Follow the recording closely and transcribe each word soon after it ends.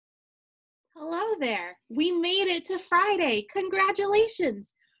Hello there. We made it to Friday.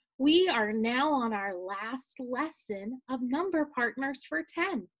 Congratulations. We are now on our last lesson of number partners for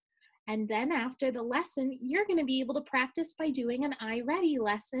 10. And then after the lesson, you're going to be able to practice by doing an iReady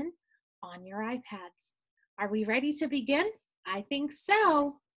lesson on your iPads. Are we ready to begin? I think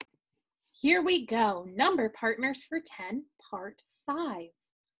so. Here we go. Number partners for 10, part 5.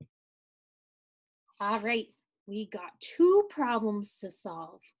 All right, we got 2 problems to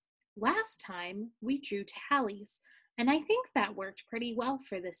solve. Last time we drew tallies, and I think that worked pretty well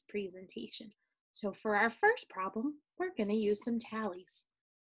for this presentation. So for our first problem, we're going to use some tallies.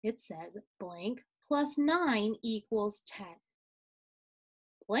 It says blank plus 9 equals 10.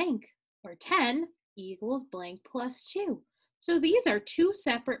 Blank, or 10, equals blank plus 2. So these are 2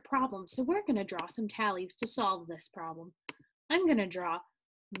 separate problems, so we're going to draw some tallies to solve this problem. I'm going to draw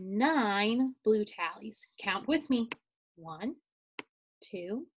 9 blue tallies. Count with me. 1,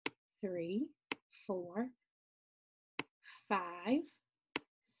 2, 3, 4, 5,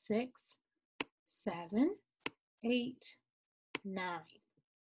 6, 7, 8, 9.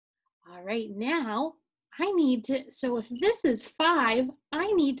 All right, now I need to, so if this is 5,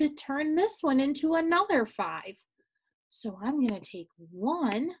 I need to turn this one into another 5. So I'm going to take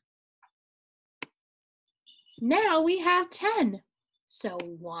 1. Now we have 10. So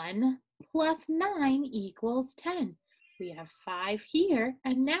 1 plus 9 equals 10. We have 5 here,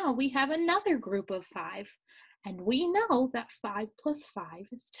 and now we have another group of 5. And we know that 5 plus 5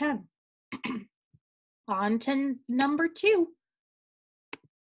 is 10. On to number 2.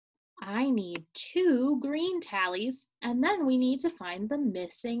 I need 2 green tallies, and then we need to find the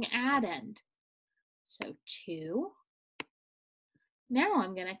missing addend. So 2. Now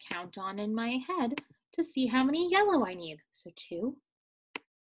I'm going to count on in my head to see how many yellow I need. So 2,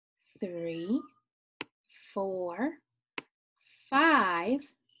 3, 4, 5,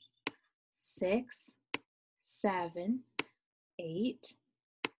 6, 7, 8,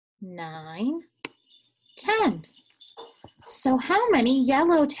 9, 10. So how many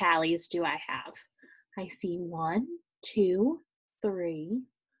yellow tallies do I have? I see 1, 2, 3,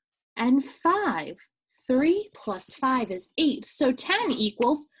 and 5. 3 plus 5 is 8. So 10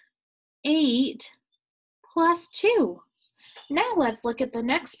 equals 8 plus 2. Now let's look at the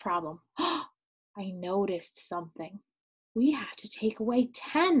next problem. I noticed something. We have to take away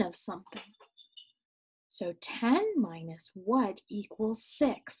 10 of something. So 10 minus what equals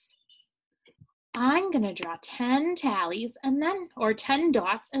 6? I'm going to draw 10 tallies and then, or 10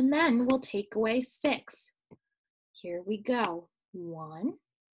 dots, and then we'll take away 6. Here we go. 1,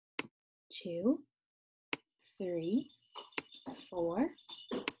 2, 3, 4,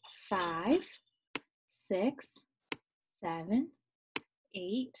 5, 6, 7,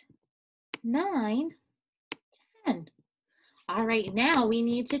 8, 9, 10. All right, now we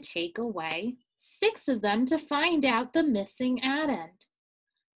need to take away 6 of them to find out the missing addend.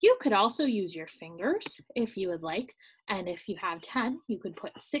 You could also use your fingers if you would like, and if you have 10, you could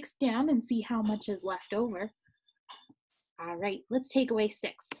put 6 down and see how much is left over. All right, let's take away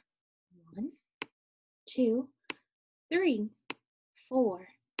 6. 1, 2, 3, 4,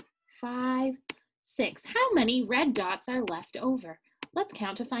 5, 6. How many red dots are left over? Let's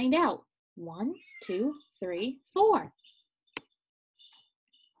count to find out. 1, 2, 3, 4.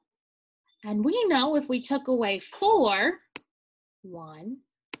 And we know if we took away 4, 1,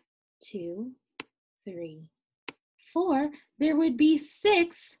 2, 3, 4, there would be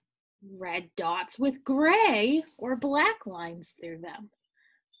 6 red dots with gray or black lines through them.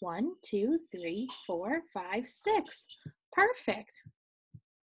 1, 2, 3, 4, 5, 6. Perfect.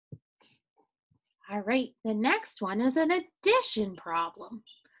 All right, the next one is an addition problem.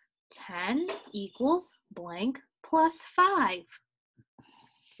 10 equals blank plus 5.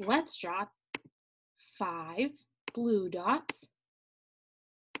 Let's draw 5 blue dots.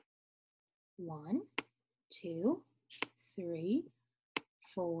 1, 2, 3,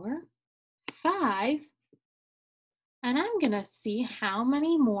 4, 5. And I'm going to see how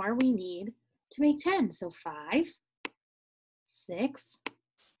many more we need to make 10. So 5, 6,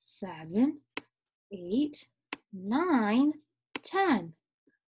 7, 8, 9, 10.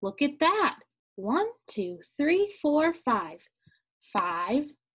 Look at that. 1, 2, 3, 4, 5. 5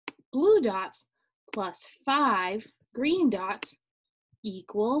 blue dots plus 5 green dots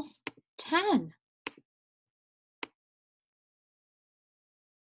equals 10.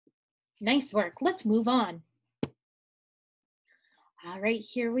 Nice work. Let's move on. All right,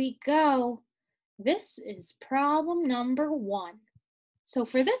 here we go. This is problem number 1. So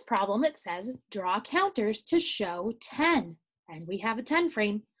for this problem, it says draw counters to show 10. And we have a 10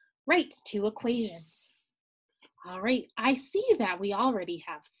 frame. Write 2 equations. All right, I see that we already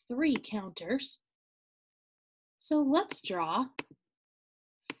have 3 counters. So let's draw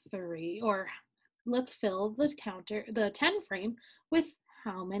 3, or let's fill the 10 frame with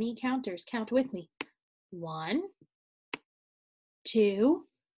how many counters? Count with me. 1, 2,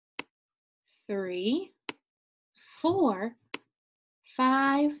 3, 4,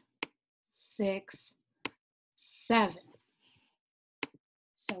 5, 6, 7.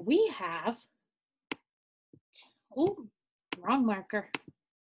 So we have, oh, wrong marker.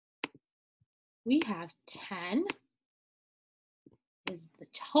 We have 10 is the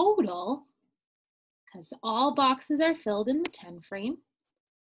total, because all boxes are filled in the 10 frame.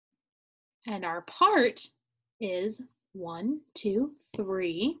 And our part is 1, 2,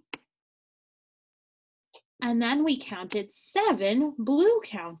 3. And then we counted 7 blue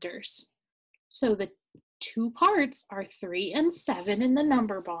counters. So the 2 parts are 3 and 7 in the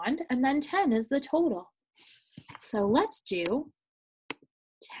number bond, and then 10 is the total. So let's do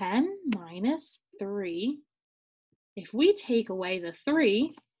 10 minus 3. If we take away the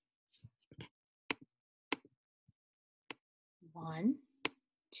 3, 1,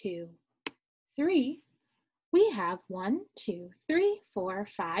 2, 3, we have 1, 2, 3, 4,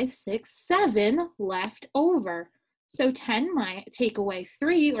 5, 6, 7 left over. So 10 take away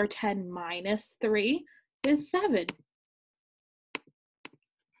 3, or 10 minus 3 is 7.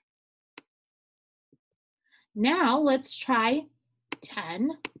 Now let's try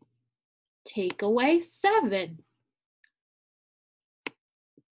 10 take away 7.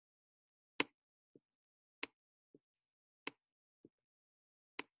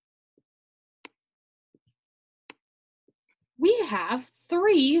 We have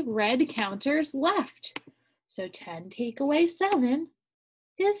 3 red counters left. So 10 take away 7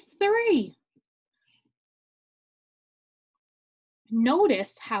 is 3.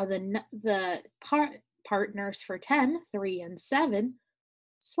 Notice how the partners for 10, 3 and 7,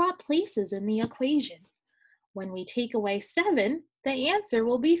 swap places in the equation. When we take away 7, the answer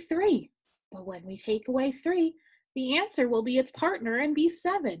will be 3. But when we take away 3, the answer will be its partner and be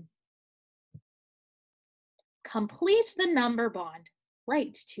 7. Complete the number bond.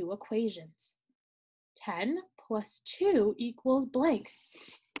 Write 2 equations. 10 plus 2 equals blank.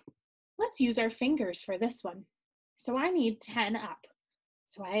 Let's use our fingers for this one. So I need 10 up.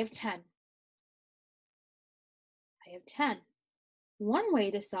 So I have 10. I have 10. One way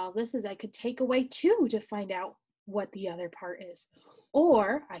to solve this is I could take away 2 to find out what the other part is.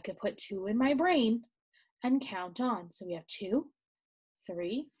 Or I could put 2 in my brain and count on. So we have 2,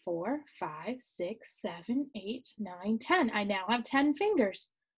 3, 4, 5, 6, 7, 8, 9, 10. I now have 10 fingers.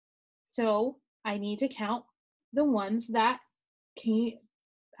 So I need to count the ones that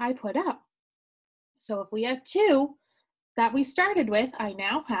I put up. So if we have 2 that we started with, I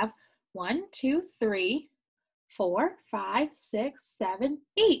now have 1, 2, 3, 4, 5, 6, 7,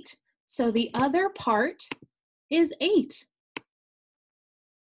 8. So the other part is 8.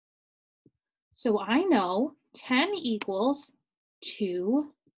 So I know 10 equals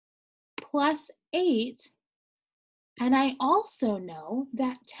 2 plus 8. And I also know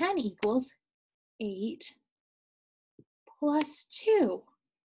that 10 equals 8 plus 2.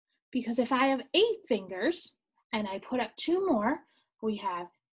 Because if I have 8 fingers and I put up 2 more, we have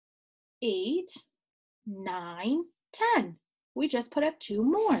 8, 9, 10. We just put up 2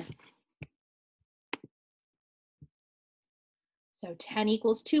 more. So 10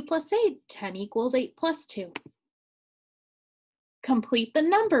 equals 2 plus 8. 10 equals 8 plus 2. Complete the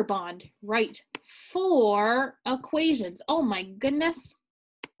number bond. Write 4 equations. Oh my goodness,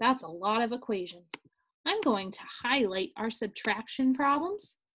 that's a lot of equations. I'm going to highlight our subtraction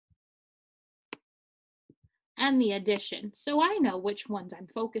problems and the addition, so I know which ones I'm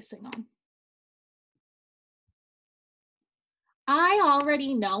focusing on. I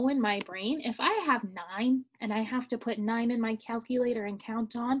already know in my brain, if I have 9 and I have to put 9 in my calculator and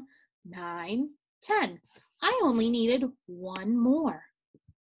count on 9, 10. I only needed 1 more.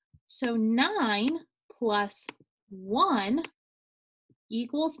 So 9 plus 1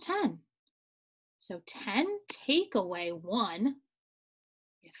 equals 10. So 10 take away 1.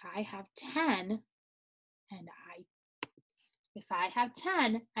 If I have 10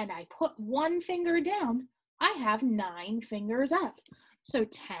 and I put 1 finger down, I have 9 fingers up. So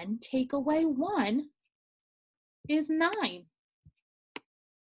 10 take away 1 is 9.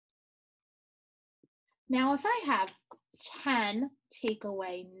 Now if I have 10 take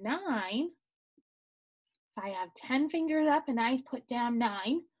away 9, if I have 10 fingers up and I put down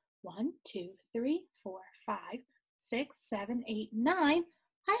 9, 1, 2, 3, 4, 5, 6, 7, 8, 9,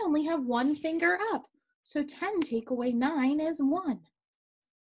 I only have 1 finger up. So 10 take away 9 is 1.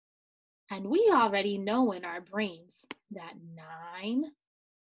 And we already know in our brains that 9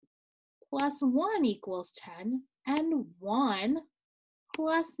 plus 1 equals 10, and 1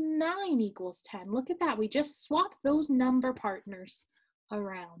 plus 9 equals 10. Look at that. We just swapped those number partners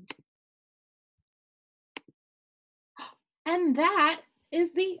around. And that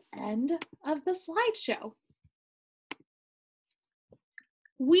is the end of the slideshow.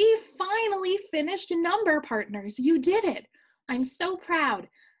 We finally finished number partners. You did it. I'm so proud.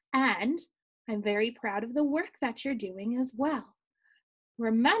 And I'm very proud of the work that you're doing as well.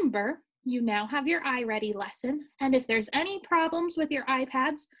 Remember, you now have your iReady lesson, and if there's any problems with your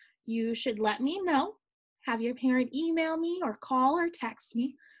iPads, you should let me know. Have your parent email me or call or text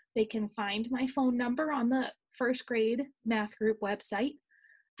me. They can find my phone number on the first grade math group website,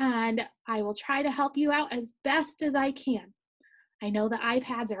 and I will try to help you out as best as I can. I know the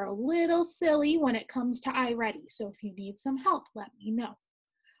iPads are a little silly when it comes to iReady, so if you need some help, let me know.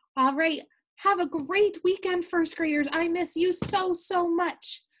 All right, have a great weekend, first graders. I miss you so, so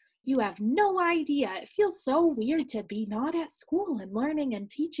much. You have no idea. It feels so weird to be not at school and learning and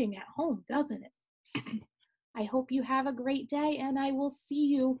teaching at home, doesn't it? I hope you have a great day, and I will see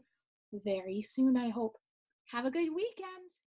you very soon, I hope. Have a good weekend.